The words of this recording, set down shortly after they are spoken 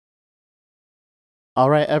All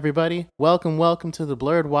right, everybody, welcome to the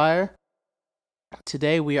Blurred Wire.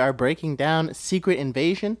 Today we are breaking down Secret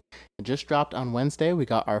Invasion. It just dropped on Wednesday. We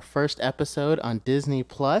got our first episode on Disney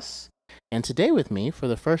Plus. And today with me, for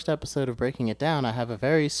the first episode of Breaking It Down, I have a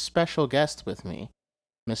very special guest with me,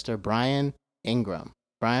 Mr. Brian Ingram.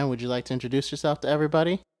 Brian, would you like to introduce yourself to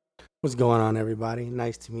everybody? What's going on, everybody?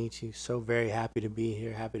 Nice to meet you. So very happy to be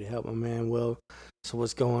here. Happy to help my man Will. So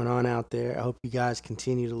what's going on out there? I hope you guys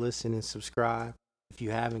continue to listen and subscribe. If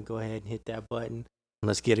you haven't, go ahead and hit that button.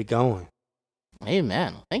 Let's get it going.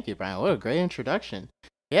 Amen. Thank you, Brian. What a great introduction.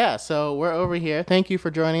 Yeah, so we're over here. Thank you for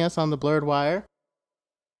joining us on the Blurred Wire.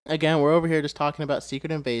 Again, we're over here just talking about Secret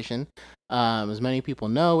Invasion. As many people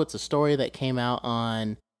know, it's a story that came out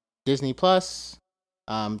on Disney Plus.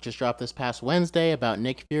 Just dropped this past Wednesday about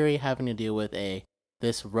Nick Fury having to deal with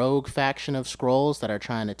this rogue faction of Skrulls that are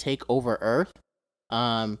trying to take over Earth.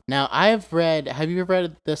 Now Have you ever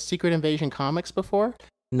read the Secret Invasion comics before?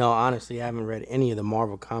 No, honestly, I haven't read any of the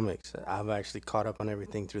Marvel comics. I've actually caught up on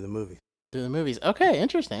everything through the movies. Through the movies. Okay,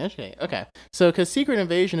 interesting. Okay. So, because Secret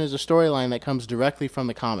Invasion is a storyline that comes directly from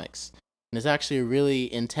the comics. And it's actually a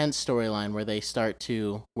really intense storyline where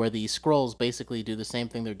where the Skrulls basically do the same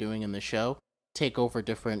thing they're doing in the show, take over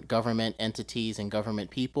different government entities and government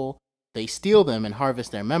people. They steal them and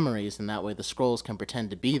harvest their memories, and that way the Skrulls can pretend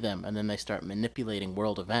to be them, and then they start manipulating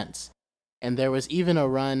world events. And there was even a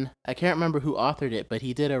run, I can't remember who authored it, but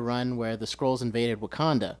he did a run where the Skrulls invaded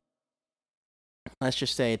Wakanda. Let's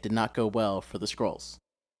just say it did not go well for the Skrulls.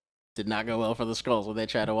 Did not go well for the Skrulls when they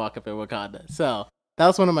tried to walk up in Wakanda. So that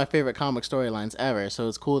was one of my favorite comic storylines ever. So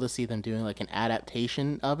it's cool to see them doing like an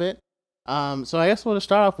adaptation of it. So I guess we'll just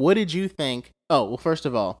start off. What did you think? Oh, well, first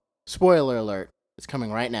of all, spoiler alert. It's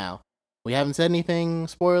coming right now. We haven't said anything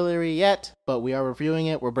spoilery yet, but we are reviewing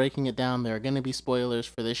it. We're breaking it down. There are going to be spoilers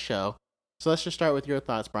for this show. So let's just start with your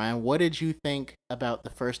thoughts, Brian. What did you think about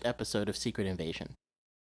the first episode of Secret Invasion?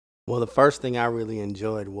 Well, the first thing I really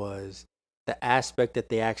enjoyed was the aspect that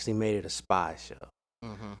they actually made it a spy show.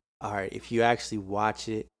 Mm-hmm. All right, if you actually watch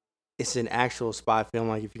it, it's an actual spy film.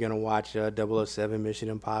 Like if you're gonna watch 007, Mission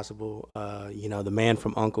Impossible, The Man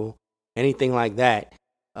from Uncle, anything like that.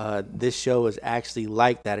 This show is actually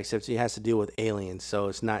like that, except it has to deal with aliens. So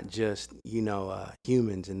it's not just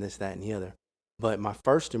humans and this, that, and the other. But my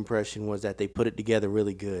first impression was that they put it together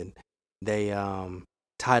really good. They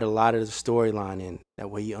tied a lot of the storyline in. That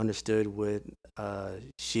way you understood with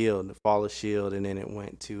Shield, the fall of Shield, and then it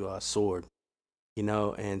went to Sword,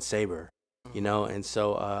 and Saber, and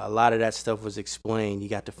so a lot of that stuff was explained. You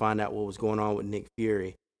got to find out what was going on with Nick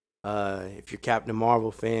Fury. If you're Captain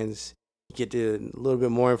Marvel fans, you get a little bit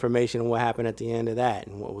more information on what happened at the end of that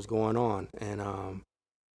and what was going on. And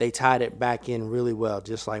they tied it back in really well,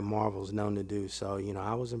 just like Marvel's known to do. So,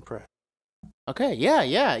 I was impressed. Okay, yeah.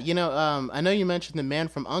 I know you mentioned The Man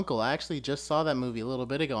from Uncle. I actually just saw that movie a little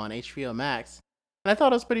bit ago on HBO Max, and I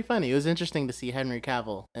thought it was pretty funny. It was interesting to see Henry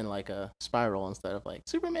Cavill in like a spiral instead of like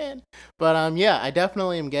Superman. But yeah, I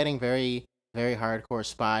definitely am getting very, very hardcore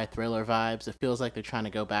spy thriller vibes. It feels like they're trying to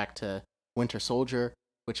go back to Winter Soldier,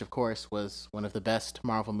 which of course was one of the best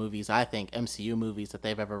Marvel movies, I think, MCU movies that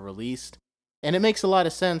they've ever released. And it makes a lot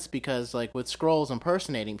of sense because, like, with Skrulls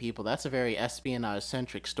impersonating people, that's a very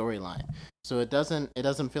espionage-centric storyline. So it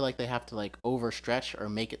doesn't feel like they have to like overstretch or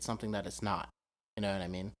make it something that it's not. You know what I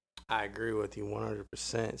mean? I agree with you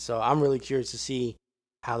 100%. So I'm really curious to see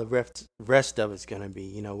how the rest of it's going to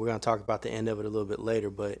be. We're going to talk about the end of it a little bit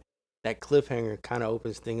later, but that cliffhanger kind of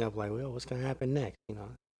opens thing up like, well, what's going to happen next?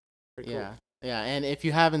 Pretty cool. Yeah. And if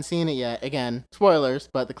you haven't seen it yet, again, spoilers,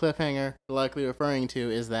 but the cliffhanger likely referring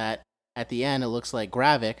to is that at the end, it looks like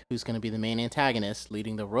Gravik, who's going to be the main antagonist,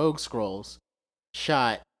 leading the Rogue Skrulls,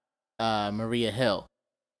 shot Maria Hill.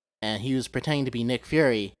 And he was pretending to be Nick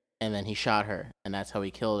Fury, and then he shot her, and that's how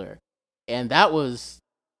he killed her. And it was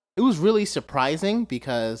really surprising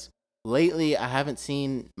because lately I haven't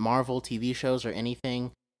seen Marvel TV shows or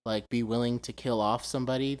anything like be willing to kill off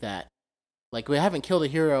somebody that, like, we haven't killed a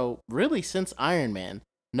hero really since Iron Man.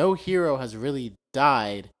 No hero has really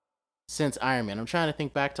died since Iron Man. I'm trying to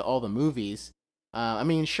think back to all the movies.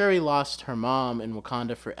 Shuri lost her mom in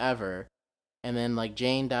Wakanda Forever, and then like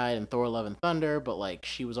Jane died in Thor: Love and Thunder, but like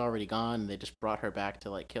she was already gone, and they just brought her back to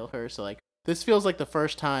like kill her. So like this feels like the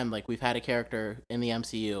first time like we've had a character in the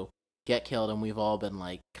MCU get killed, and we've all been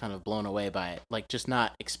like kind of blown away by it, like just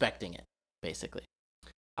not expecting it, basically.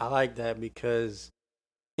 I like that because,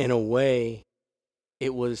 in a way,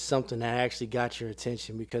 it was something that actually got your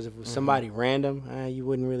attention. Because if it was somebody random, you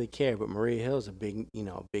wouldn't really care. But Maria Hill's a big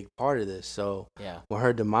part of this. So Yeah. with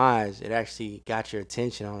her demise, it actually got your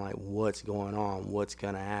attention on like what's going on, what's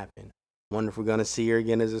gonna happen. Wonder if we're gonna see her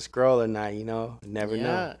again as a Skrull or not. You know, never know.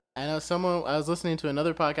 Yeah, I know someone. I was listening to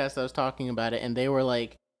another podcast that was talking about it, and they were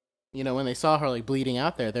like, when they saw her like bleeding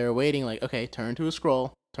out there, they were waiting like, okay, turn to a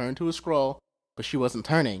scroll, turn to a scroll, but she wasn't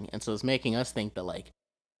turning, and so it's making us think that like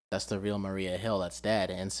that's the real Maria Hill that's dead.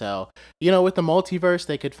 And so, with the multiverse,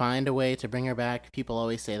 they could find a way to bring her back. People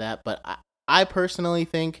always say that, but I personally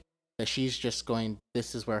think that she's just going.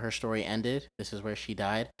 This is where her story ended. This is where she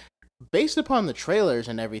died. Based upon the trailers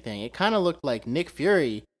and everything, it kind of looked like Nick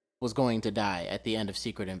Fury was going to die at the end of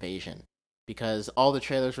Secret Invasion, because all the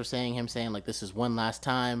trailers were saying like, this is one last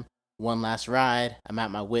time, one last ride. I'm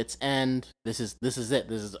at my wit's end. This is it.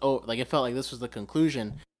 This is like, it felt like this was the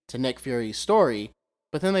conclusion to Nick Fury's story.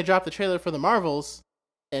 But then they dropped the trailer for the Marvels,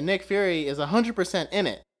 and Nick Fury is 100% in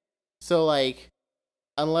it. So like,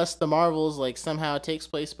 unless the Marvels like somehow takes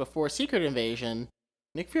place before Secret Invasion,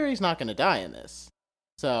 Nick Fury's not going to die in this.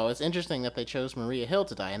 So it's interesting that they chose Maria Hill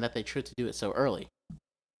to die, and that they chose to do it so early.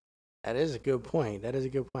 That is a good point. I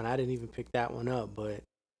didn't even pick that one up, but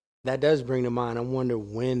that does bring to mind. I wonder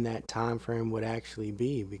when that time frame would actually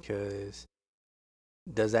be, because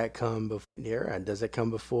does that come before? Does it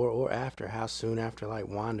come before or after? How soon after like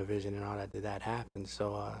WandaVision and all that did that happen?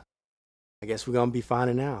 So I guess we're gonna be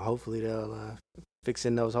finding out. Hopefully they'll fix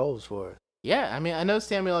in those holes for us. Yeah, I mean, I know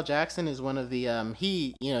Samuel L. Jackson is one of the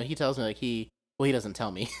he tells me like he doesn't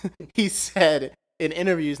tell me. He said in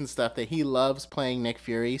interviews and stuff that he loves playing Nick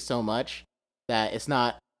Fury so much that it's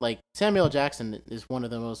not like, Samuel L. Jackson is one of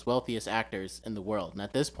the most wealthiest actors in the world, and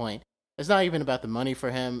at this point, it's not even about the money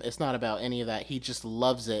for him. It's not about any of that. He just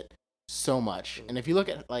loves it so much. And if you look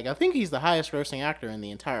at, like, I think he's the highest grossing actor in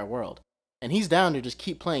the entire world, and he's down to just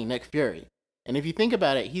keep playing Nick Fury. And if you think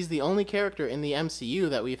about it, he's the only character in the MCU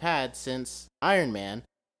that we've had since Iron Man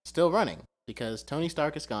still running, because Tony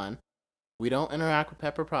Stark is gone. We don't interact with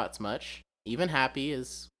Pepper Potts much. Even Happy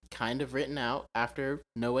is kind of written out after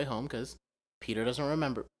No Way Home, because Peter doesn't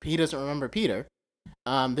remember Peter.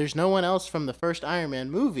 There's no one else from the first Iron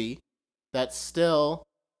Man movie that's still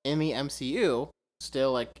in the MCU,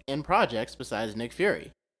 still like in projects besides Nick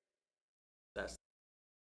Fury.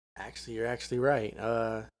 You're actually right.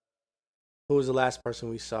 Who was the last person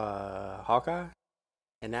we saw? Hawkeye,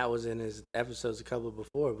 and that was in his episodes a couple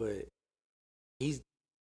before, but he's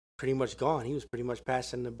pretty much gone. He was pretty much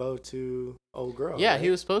passing the bow to old girl. Yeah, right?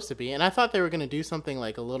 He was supposed to be, and I thought they were gonna do something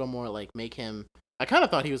like a little more like make him. I kind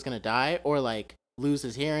of thought he was gonna die or like lose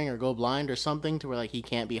his hearing or go blind or something to where like he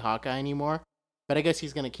can't be Hawkeye anymore. But I guess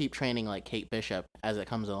he's gonna keep training like Kate Bishop as it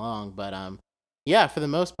comes along. But yeah, for the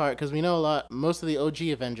most part, because we know most of the OG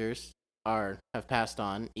Avengers have passed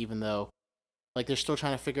on, even though like they're still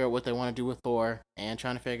trying to figure out what they want to do with Thor and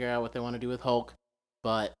trying to figure out what they want to do with Hulk.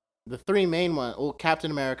 But the three main ones,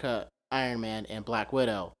 Captain America, Iron Man, and Black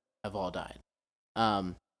Widow, have all died.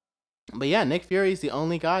 But yeah, Nick Fury's the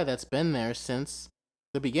only guy that's been there since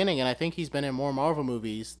the beginning, and I think he's been in more Marvel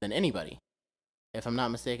movies than anybody, if I'm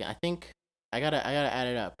not mistaken. I think I gotta add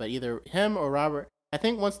it up, but either him or Robert. I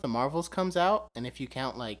think once the Marvels comes out, and if you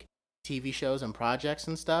count like TV shows and projects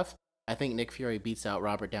and stuff, I think Nick Fury beats out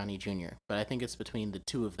Robert Downey Jr. But I think it's between the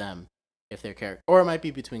two of them, if they're character, or it might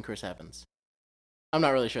be between Chris Evans. I'm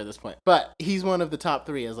not really sure at this point, but he's one of the top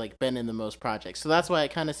three, has like been in the most projects. So that's why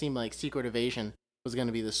it kind of seemed like Secret Invasion was going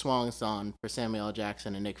to be the swan song for Samuel L.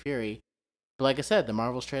 Jackson and Nick Fury. But like I said, the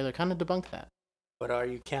Marvels trailer kind of debunked that. But are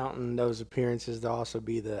you counting those appearances to also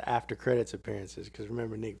be the after credits appearances? Because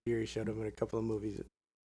remember, Nick Fury showed up in a couple of movies.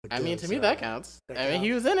 I mean, to me, that counts. I mean,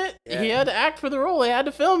 he was in it. Yeah. He had to act for the role. They had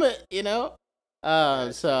to film it,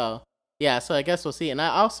 So yeah, so I guess we'll see. And I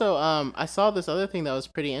also I saw this other thing that was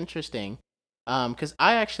pretty interesting. Because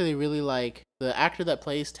I actually really like the actor that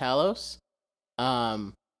plays Talos.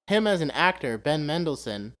 Him as an actor, Ben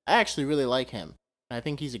Mendelsohn, I actually really like him. I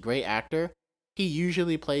think he's a great actor. He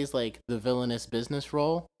usually plays like the villainous business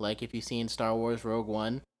role. Like if you've seen Star Wars Rogue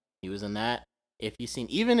One, he was in that. If you've seen,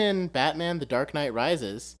 even in Batman The Dark Knight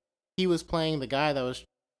Rises, he was playing the guy that was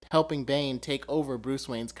helping Bane take over Bruce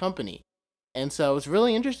Wayne's company. And so it's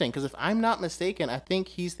really interesting because if I'm not mistaken, I think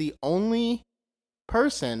he's the only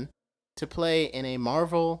person to play in a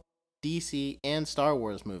Marvel, DC, and Star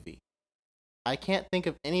Wars movie. I can't think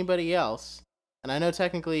of anybody else, and I know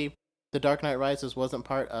technically The Dark Knight Rises wasn't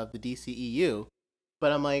part of the DCEU,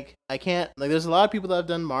 but I'm like, I can't, like, there's a lot of people that have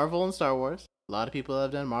done Marvel and Star Wars, a lot of people that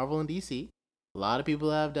have done Marvel and DC, a lot of people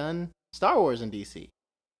that have done Star Wars and DC,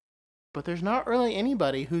 but there's not really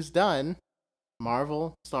anybody who's done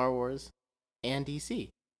Marvel, Star Wars, and DC.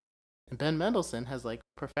 And Ben Mendelsohn has, like,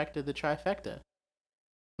 perfected the trifecta.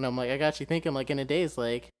 And I'm like, I got you thinking, like, in a daze,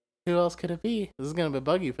 like, who else could it be? This is going to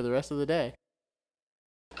bug you for the rest of the day.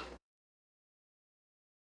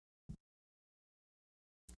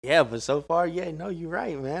 Yeah, but so far, yeah, no, you're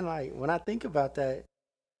right, man. Like when I think about that,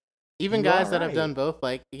 Even you are guys that have right. done both,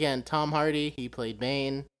 like again, Tom Hardy, he played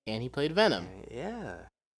Bane and he played Venom, Yeah,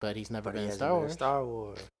 but he's never but been he in hasn't Star been in Wars. Star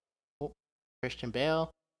Wars. Oh, Christian Bale,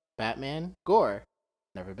 Batman, Gore,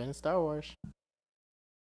 never been in Star Wars.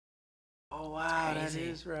 Oh It's wow, that crazy.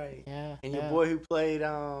 is right. Yeah, And your yeah. boy who played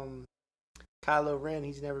Kylo Ren,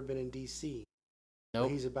 he's never been in DC, but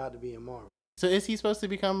Nope. he's about to be in Marvel. So is he supposed to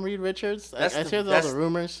become Reed Richards? That's I the hear all the that's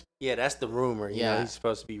rumors. Yeah, that's the rumor. You know, Yeah, he's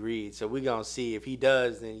supposed to be Reed. So we're gonna see if he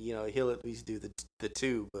does. Then he'll at least do the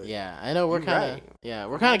two. But yeah. I know you're right. we're I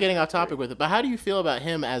kind might of getting off agree. topic with it. But how do you feel about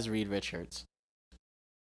him as Reed Richards?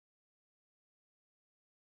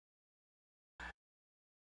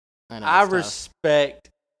 I know I it's tough. respect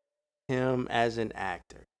him as an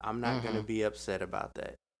actor. I'm not gonna Mm-hmm. be upset about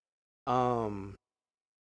that. Um,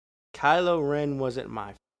 Kylo Ren wasn't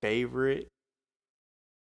my favorite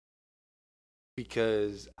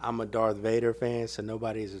because I'm a Darth Vader fan, so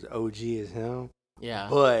nobody's as OG as him. Yeah.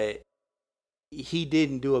 But he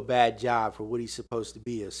didn't do a bad job for what he's supposed to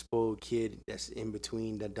be, a spoiled kid that's in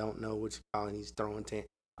between that don't know what you call and he's throwing ten.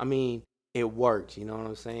 I mean, it worked, you know what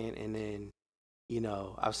I'm saying? And then,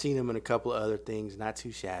 I've seen him in a couple of other things, not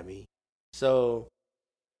too shabby. So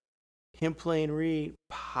him playing Reed,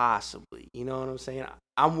 possibly, you know what I'm saying?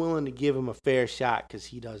 I'm willing to give him a fair shot because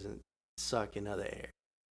he doesn't suck in other areas.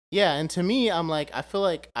 Yeah, and to me, I'm like, I feel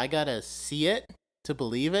like I gotta see it to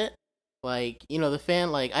believe it. Like, the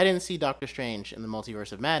fan, like, I didn't see Doctor Strange in the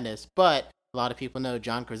Multiverse of Madness, but a lot of people know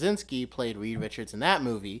John Krasinski played Reed Richards in that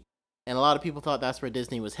movie, and a lot of people thought that's where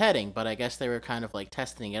Disney was heading, but I guess they were kind of like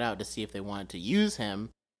testing it out to see if they wanted to use him,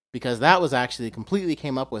 because that was actually completely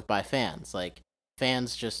came up with by fans. Like,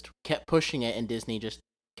 fans just kept pushing it, and Disney just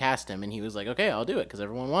cast him, and he was like, okay, I'll do it, because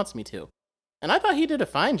everyone wants me to. And I thought he did a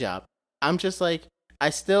fine job. I'm just like, I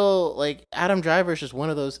still like Adam Driver is just one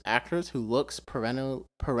of those actors who looks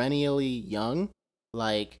perennially young,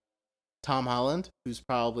 like Tom Holland, who's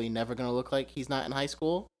probably never gonna look like he's not in high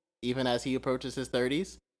school, even as he approaches his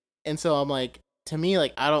 30s. And so I'm like, to me,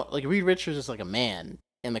 like I don't like Reed Richards is like a man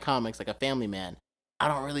in the comics, like a family man. I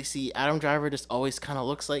don't really see Adam Driver just always kind of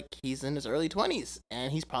looks like he's in his early 20s,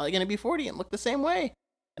 and he's probably gonna be 40 and look the same way.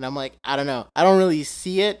 And I'm like, I don't know. I don't really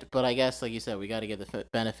see it, but I guess, like you said, we got to give the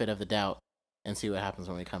benefit of the doubt and see what happens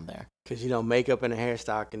when we come there. Because, makeup and a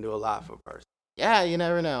hairstyle can do a lot for a person. Yeah, you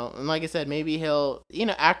never know. And like I said, maybe he'll,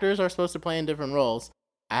 actors are supposed to play in different roles.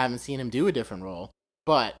 I haven't seen him do a different role,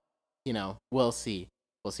 but, we'll see.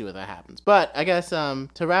 We'll see what that happens. But I guess to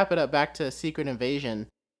wrap it up back to Secret Invasion,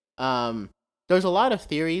 there's a lot of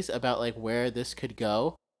theories about like where this could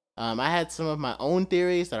go. I had some of my own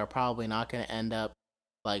theories that are probably not going to end up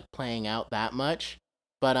like playing out that much.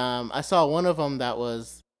 But I saw one of them that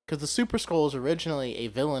was because the Super Skrull was originally a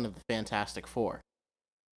villain of the Fantastic Four.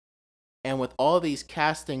 And with all these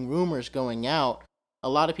casting rumors going out, a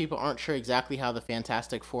lot of people aren't sure exactly how the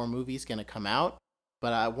Fantastic Four movie is going to come out.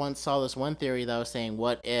 But I once saw this one theory that was saying,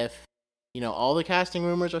 what if, all the casting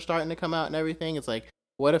rumors are starting to come out and everything? It's like,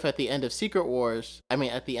 what if at the end of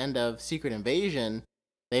at the end of Secret Invasion,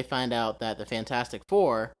 they find out that the Fantastic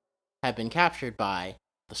Four have been captured by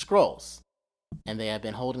the Skrulls, and they have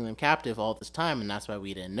been holding them captive all this time, and that's why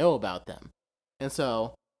we didn't know about them. And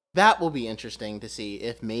so that will be interesting to see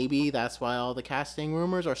if maybe that's why all the casting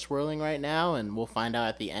rumors are swirling right now, and we'll find out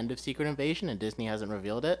at the end of Secret Invasion, and Disney hasn't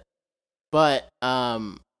revealed it. But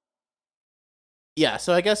yeah,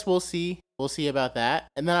 so I guess we'll see. We'll see about that.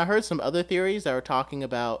 And then I heard some other theories that were talking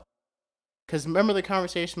about, because remember the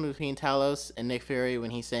conversation between Talos and Nick Fury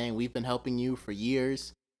when he's saying, we've been helping you for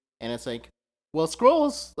years? And it's like, well,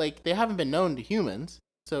 Skrulls, like, they haven't been known to humans.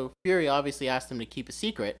 So Fury obviously asked them to keep a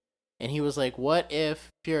secret. And he was like, what if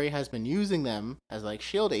Fury has been using them as, like,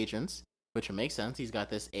 shield agents? Which would make sense. He's got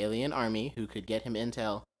this alien army who could get him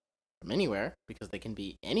intel from anywhere, because they can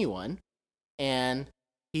be anyone. And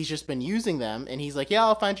he's just been using them. And he's like, yeah,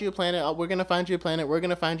 I'll find you a planet. We're going to find you a planet. We're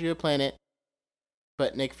going to find you a planet.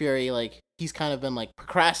 But Nick Fury, like, he's kind of been, like,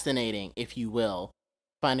 procrastinating, if you will,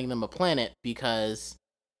 finding them a planet because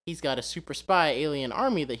he's got a super spy alien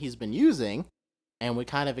army that he's been using, and we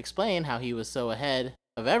kind of explain how he was so ahead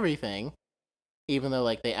of everything, even though,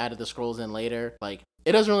 like, they added the Skrulls in later. Like,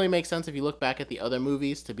 it doesn't really make sense if you look back at the other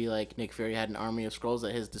movies to be like, Nick Fury had an army of Skrulls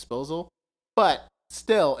at his disposal, but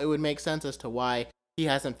still, it would make sense as to why he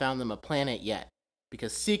hasn't found them a planet yet,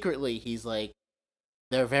 because secretly, he's like,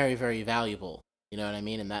 they're very, very valuable. You know what I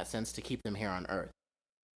mean? In that sense, to keep them here on Earth.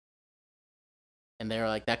 And they're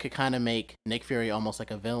like, that could kind of make Nick Fury almost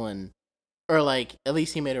like a villain. Or like, at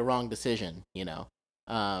least he made a wrong decision,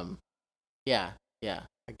 Yeah, yeah.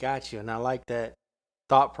 I got you, and I like that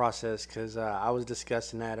thought process because I was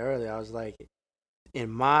discussing that earlier. I was like, in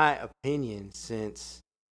my opinion, since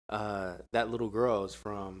that little girl is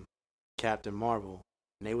from Captain Marvel,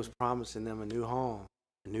 and they was promising them a new home,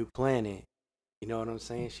 a new planet. You know what I'm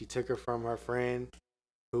saying? She took her from her friend,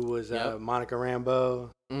 who was Yep. Monica Rambeau,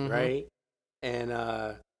 right?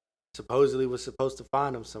 And supposedly was supposed to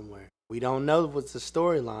find them somewhere. We don't know what's the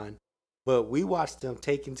storyline, but we watched them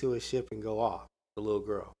take into a ship and go off. The little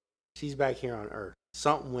girl, she's back here on Earth.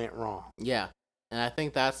 Something went wrong. Yeah, and I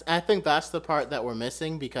think that's the part that we're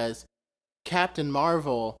missing because Captain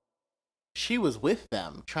Marvel, she was with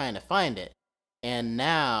them trying to find it, and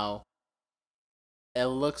now it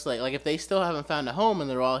looks like if they still haven't found a home and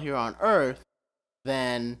they're all here on Earth,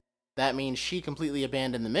 then that means she completely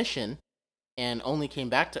abandoned the mission and only came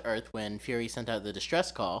back to Earth when Fury sent out the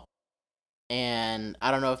distress call. And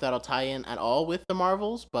I don't know if that'll tie in at all with the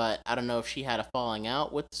Marvels, but I don't know if she had a falling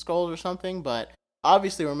out with the Skrulls or something. But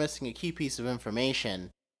obviously, we're missing a key piece of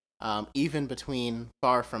information, even between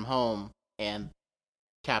Far From Home and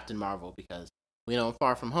Captain Marvel, because we know in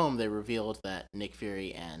Far From Home they revealed that Nick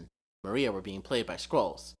Fury and Maria were being played by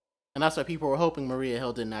Skrulls. And that's why people were hoping Maria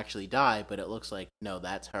Hill didn't actually die, but it looks like, no,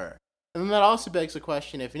 that's her. And then that also begs the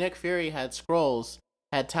question, if Nick Fury had Skrulls,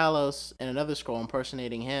 had Talos and another Skrull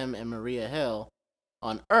impersonating him and Maria Hill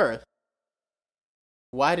on Earth,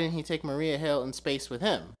 why didn't he take Maria Hill in space with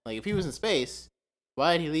him? Like, if he was in space,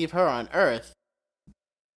 why did he leave her on Earth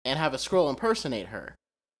and have a Skrull impersonate her?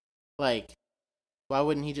 Like, why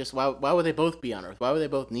wouldn't he just, why would they both be on Earth? Why would they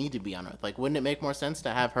both need to be on Earth? Like, wouldn't it make more sense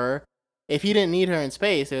to have her, if he didn't need her in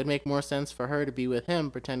space, it would make more sense for her to be with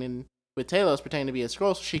him, with Talos pretending to be a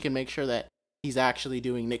Skrull, so she can make sure that he's actually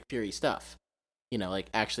doing Nick Fury stuff. You know, like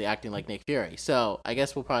actually acting like Nick Fury. So I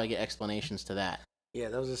guess we'll probably get explanations to that. Yeah,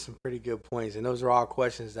 those are some pretty good points. And those are all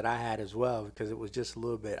questions that I had as well because it was just a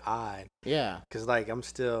little bit odd. Yeah. Because, like,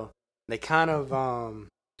 they kind of,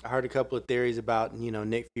 I heard a couple of theories about,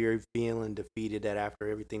 Nick Fury feeling defeated that after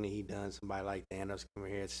everything that he done, somebody like Thanos come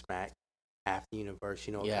here and smack half the universe,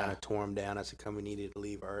 kind of tore him down as a company needed to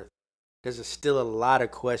leave Earth. There's still a lot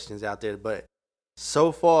of questions out there, but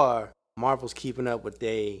so far, Marvel's keeping up with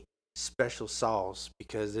their special sauce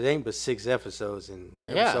because it ain't but 6 episodes and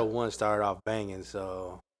episode 1 started off banging,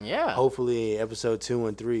 so hopefully episode 2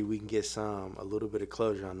 and 3 we can get a little bit of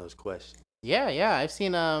closure on those questions. I've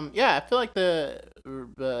seen I feel like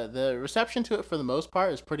the reception to it for the most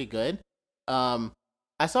part is pretty good. I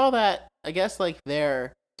saw that I guess like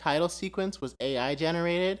their title sequence was AI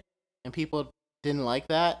generated and people didn't like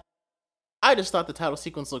that. I just thought the title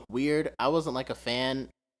sequence looked weird. I wasn't like a fan.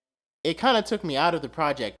 It kind of took me out of the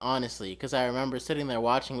project, honestly, because I remember sitting there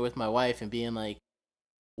watching it with my wife and being like,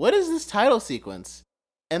 what is this title sequence?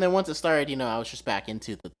 And then once it started, I was just back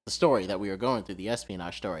into the story that we were going through, the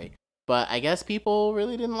espionage story. But I guess people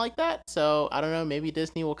really didn't like that, so I don't know, maybe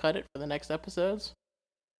Disney will cut it for the next episodes?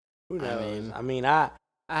 Who knows? I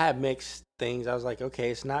had mixed things. I was like, okay,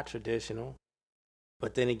 it's not traditional.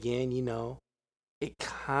 But then again, it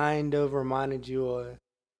kind of reminded you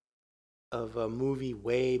of a movie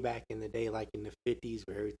way back in the day, like in the 50s,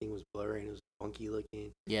 where everything was blurry and it was funky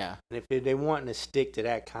looking. Yeah. And if they wanting to stick to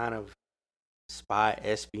that kind of spy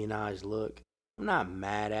espionage look, I'm not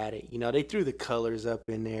mad at it. They threw the colors up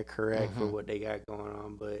in there correct for what they got going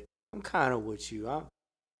on, but I'm kind of with you.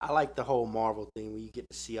 I like the whole Marvel thing where you get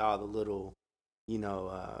to see all the little,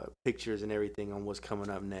 pictures and everything on what's coming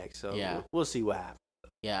up next. So we'll see what happens.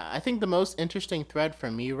 Yeah, I think the most interesting thread for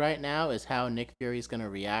me right now is how Nick Fury's going to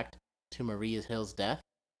react to Maria Hill's death,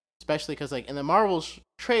 especially because like in the Marvel's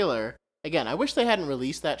trailer, again, I wish they hadn't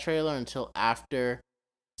released that trailer until after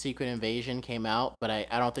Secret Invasion came out, but I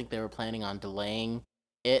don't think they were planning on delaying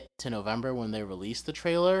it to November when they released the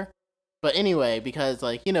trailer. But anyway, because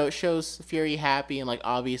like, it shows Fury happy and like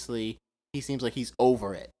obviously he seems like he's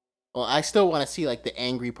over it. Well, I still want to see like the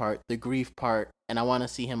angry part, the grief part, and I want to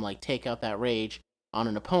see him like take out that rage on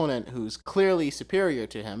an opponent who's clearly superior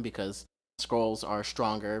to him because Skrulls are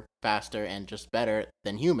stronger, faster, and just better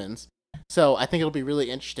than humans. So I think it'll be really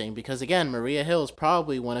interesting because, again, Maria Hill is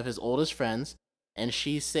probably one of his oldest friends, and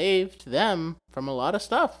she saved them from a lot of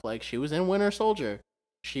stuff. Like, she was in Winter Soldier.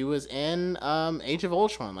 She was in Age of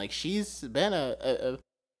Ultron. Like, she's been a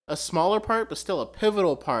smaller part, but still a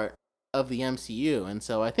pivotal part of the MCU. And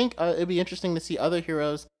so I think it'd be interesting to see other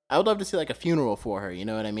heroes. I would love to see, like, a funeral for her, you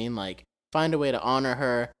know what I mean? Like, find a way to honor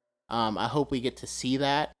her. I hope we get to see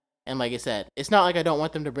that. And like I said, it's not like I don't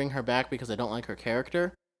want them to bring her back because I don't like her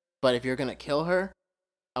character. But if you're going to kill her,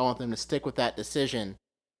 I want them to stick with that decision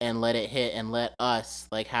and let it hit and let us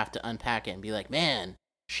like have to unpack it and be like, man,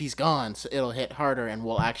 she's gone. So it'll hit harder and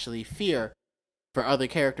we'll actually fear for other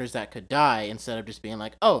characters that could die instead of just being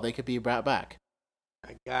like, oh, they could be brought back.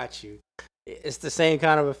 I got you. It's the same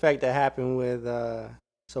kind of effect that happened with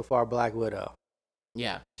so far Black Widow.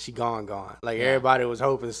 Yeah. She gone. Like everybody was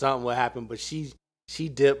hoping something would happen, but she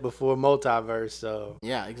dipped before multiverse, so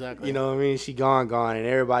yeah, exactly. You know what I mean? She gone, and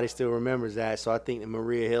everybody still remembers that. So I think that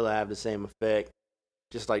Maria Hill will have the same effect,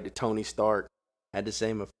 just like the Tony Stark had the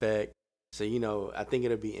same effect. So I think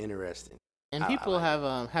it'll be interesting. And people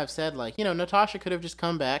have said like, Natasha could have just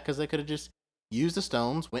come back because they could have just used the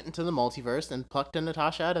stones, went into the multiverse, and plucked in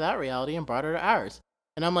Natasha out of that reality and brought her to ours.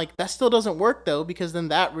 And I'm like, that still doesn't work though, because then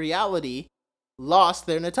that reality lost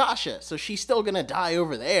their Natasha, so she's still gonna die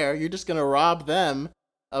over there. You're just gonna rob them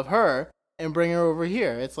of her and bring her over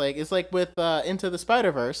here. It's like with Into the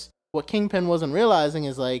Spider-Verse. What Kingpin wasn't realizing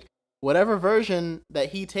is like whatever version that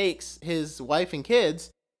he takes his wife and kids,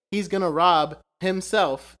 he's gonna rob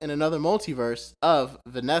himself in another multiverse of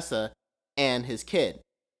Vanessa and his kid.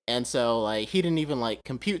 And so like he didn't even like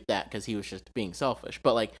compute that because he was just being selfish.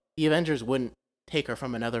 But like the Avengers wouldn't take her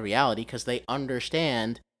from another reality because they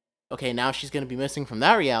understand, okay, now she's going to be missing from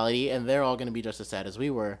that reality, and they're all going to be just as sad as we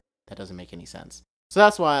were. That doesn't make any sense. So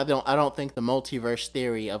that's why I don't think the multiverse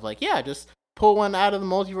theory of like, yeah, just pull one out of the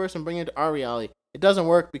multiverse and bring it to our reality. It doesn't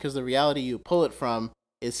work because the reality you pull it from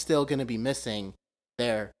is still going to be missing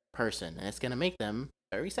their person, and it's going to make them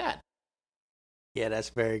very sad. Yeah, that's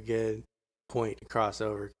a very good point to cross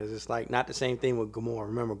over because it's like not the same thing with Gamora.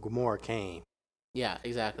 Remember, Gamora came. Yeah,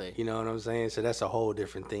 exactly. You know what I'm saying? So that's a whole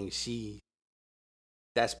different thing.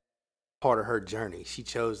 That's part of her journey. She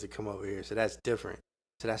chose to come over here, so that's different.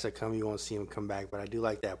 So that's how come you won't see him come back. But I do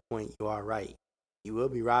like that point. You are right. You will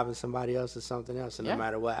be robbing somebody else or something else, and no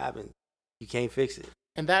matter what happens, you can't fix it.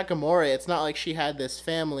 And that Gamora, it's not like she had this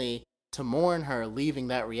family to mourn her leaving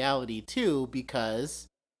that reality too, because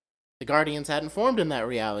the Guardians hadn't formed in that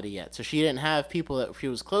reality yet. So she didn't have people that she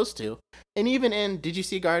was close to. And even did you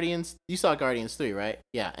see Guardians? You saw Guardians 3, right?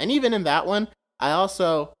 Yeah. And even in that one, I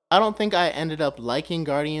don't think I ended up liking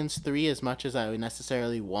Guardians 3 as much as I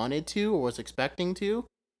necessarily wanted to or was expecting to.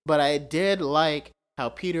 But I did like how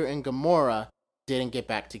Peter and Gamora didn't get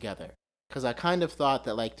back together. Because I kind of thought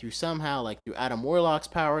that like through Adam Warlock's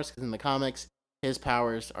powers, because in the comics, his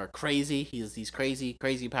powers are crazy. He has these crazy,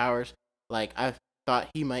 crazy powers. Like I thought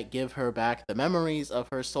he might give her back the memories of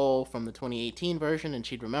her soul from the 2018 version and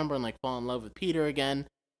she'd remember and like fall in love with Peter again.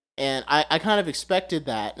 And I kind of expected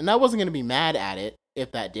that. And I wasn't going to be mad at it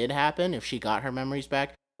if that did happen, if she got her memories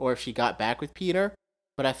back or if she got back with Peter.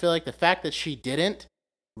 But I feel like the fact that she didn't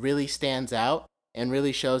really stands out and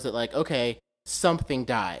really shows that like, okay, something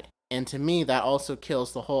died. And to me, that also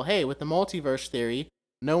kills the whole, hey, with the multiverse theory,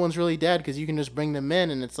 no one's really dead because you can just bring them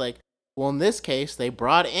in. And it's like, well, in this case, they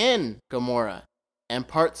brought in Gamora. And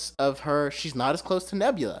parts of her, she's not as close to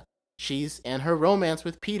Nebula. And her romance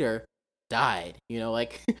with Peter died.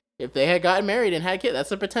 Like, if they had gotten married and had kids,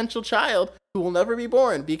 that's a potential child who will never be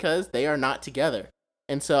born because they are not together.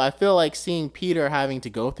 And so I feel like seeing Peter having to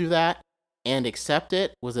go through that and accept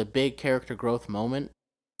it was a big character growth moment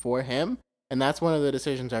for him. And that's one of the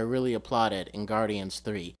decisions I really applauded in Guardians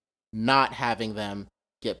 3. Not having them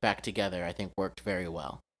get back together, I think, worked very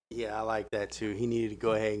well. Yeah, I like that too. He needed to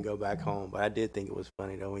go ahead and go back home. But I did think it was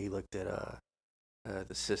funny, though, when he looked at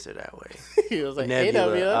the sister that way. He was like, Nebula. Hey,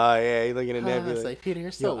 Nebula. Oh, yeah, he looking at Nebula. It's like, Peter,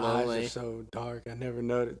 you're so lonely. Eyes are so dark. I never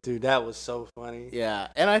noticed. Dude, that was so funny. Yeah,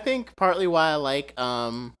 and I think partly why I like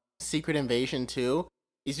Secret Invasion too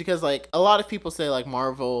is because, like, a lot of people say, like,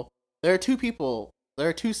 Marvel, there are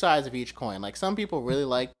two sides of each coin. Like, some people really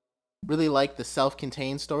like the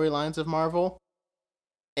self-contained storylines of Marvel.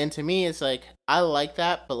 And to me, it's like, I like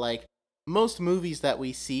that, but like, most movies that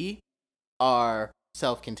we see are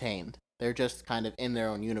self-contained. They're just kind of in their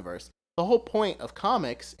own universe. The whole point of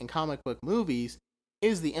comics and comic book movies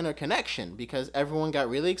is the interconnection, because everyone got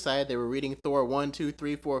really excited. They were reading Thor 1, 2,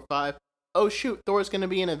 3, 4, 5. Oh shoot, Thor's going to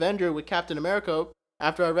be an Avenger with Captain America.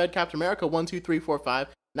 After I read Captain America 1, 2, 3, 4, 5,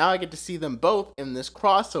 now I get to see them both in this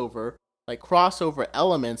crossover. Like, crossover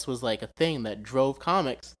elements was like a thing that drove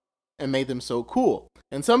comics and made them so cool.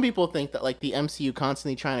 And some people think that like the MCU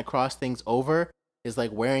constantly trying to cross things over is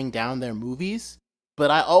like wearing down their movies.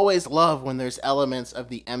 But I always love when there's elements of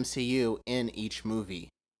the MCU in each movie.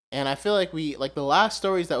 And I feel like the last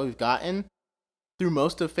stories that we've gotten through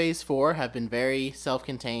most of Phase 4 have been very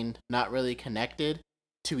self-contained, not really connected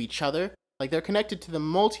to each other. Like, they're connected to the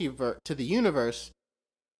multiverse, to the universe,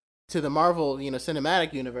 to the Marvel,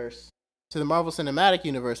 cinematic universe, to the Marvel Cinematic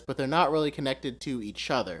Universe, but they're not really connected to each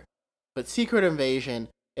other. But Secret Invasion,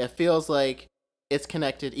 it feels like it's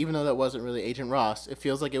connected, even though that wasn't really Agent Ross. It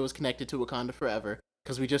feels like it was connected to Wakanda Forever,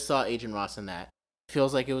 because we just saw Agent Ross in that. It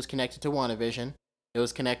feels like it was connected to WandaVision, It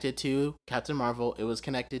was connected to Captain Marvel. It was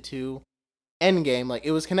connected to Endgame. Like,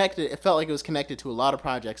 it was connected. It felt like it was connected to a lot of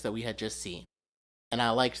projects that we had just seen. And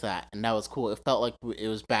I liked that. And that was cool. It felt like it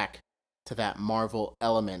was back to that Marvel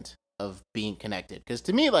element of being connected. Because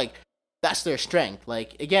to me, like, that's their strength.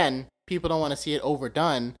 Like, again, people don't want to see it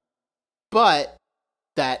overdone. But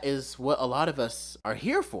that is what a lot of us are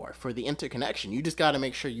here for the interconnection. You just got to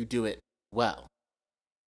make sure you do it well.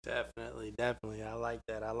 Definitely. I like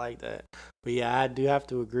that. But yeah, I do have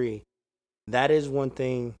to agree. That is one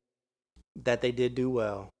thing that they did do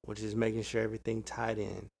well, which is making sure everything tied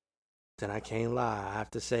in. Then I can't lie. I have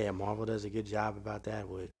to say it. Marvel does a good job about that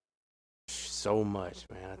with so much,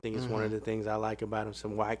 man. I think it's one of the things I like about them.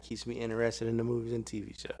 Some why it keeps me interested in the movies and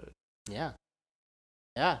TV shows. Yeah.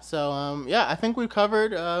 Yeah. So yeah, I think we've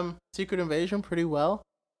covered Secret Invasion pretty well.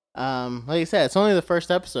 Like I said, it's only the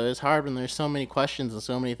first episode. It's hard when there's so many questions and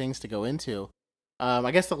so many things to go into.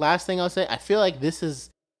 I guess the last thing I'll say, I feel like this is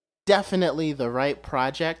definitely the right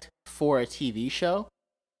project for a TV show.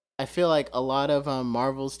 I feel like a lot of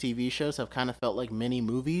Marvel's TV shows have kind of felt like mini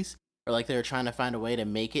movies, or like they were trying to find a way to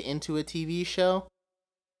make it into a TV show.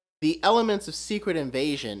 The elements of Secret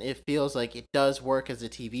Invasion, it feels like it does work as a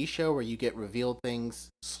TV show where you get revealed things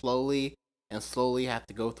slowly and slowly have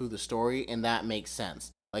to go through the story, and that makes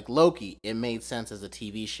sense. Like Loki, it made sense as a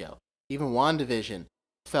TV show. Even WandaVision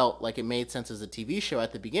felt like it made sense as a TV show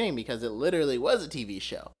at the beginning because it literally was a TV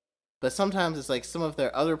show. But sometimes it's like some of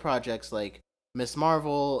their other projects, like Miss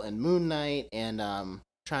Marvel and Moon Knight, and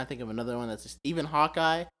trying to think of another one that's just, even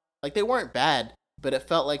Hawkeye. Like, they weren't bad, but it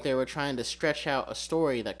felt like they were trying to stretch out a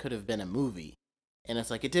story that could have been a movie. And it's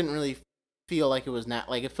like, it didn't really feel like it was not,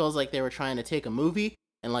 like, it feels like they were trying to take a movie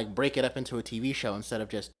and, like, break it up into a TV show instead of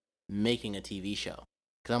just making a TV show.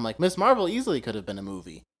 Because I'm like, Miss Marvel easily could have been a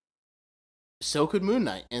movie. So could Moon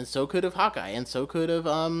Knight, and so could have Hawkeye, and so could have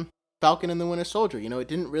Falcon and the Winter Soldier. You know, it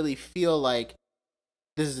didn't really feel like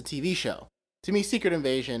this is a TV show. To me, Secret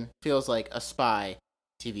Invasion feels like a spy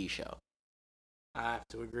TV show. I have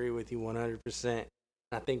to agree with you 100%.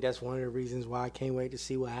 I think that's one of the reasons why I can't wait to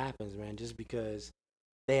see what happens, man. Just because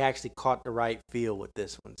they actually caught the right feel with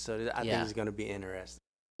this one. So I think it's going to be interesting.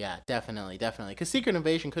 Yeah, definitely. Because Secret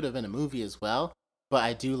Invasion could have been a movie as well. But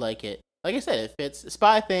I do like it. Like I said, it fits.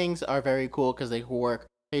 Spy things are very cool because they work.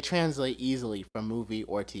 They translate easily from movie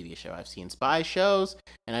or TV show. I've seen spy shows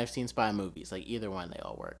and I've seen spy movies. Like, either one, they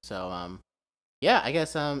all work. So, yeah, I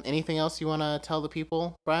guess anything else you want to tell the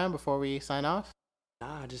people, Brian, before we sign off?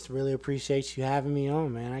 Nah, I just really appreciate you having me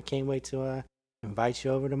on, man. I can't wait to invite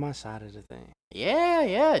you over to my side of the thing.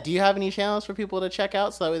 Yeah. Do you have any channels for people to check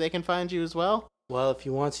out so that way they can find you as well? Well, if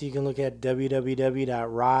you want to, you can look at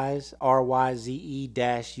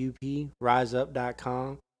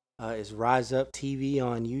riseup.com. It's Rise Up TV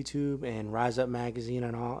on YouTube and Rise Up Magazine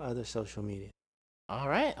on all other social media. All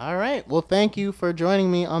right. Well, thank you for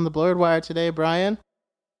joining me on the Blurred Wire today, Brian.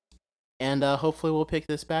 And hopefully we'll pick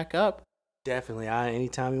this back up. Definitely.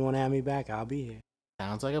 Anytime you want to have me back, I'll be here.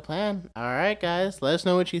 Sounds like a plan. All right, guys. Let us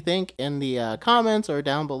know what you think in the comments or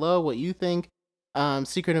down below what you think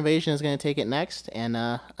Secret Invasion is going to take it next. And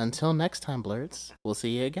until next time, Blurds, we'll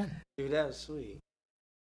see you again. Dude, that was sweet.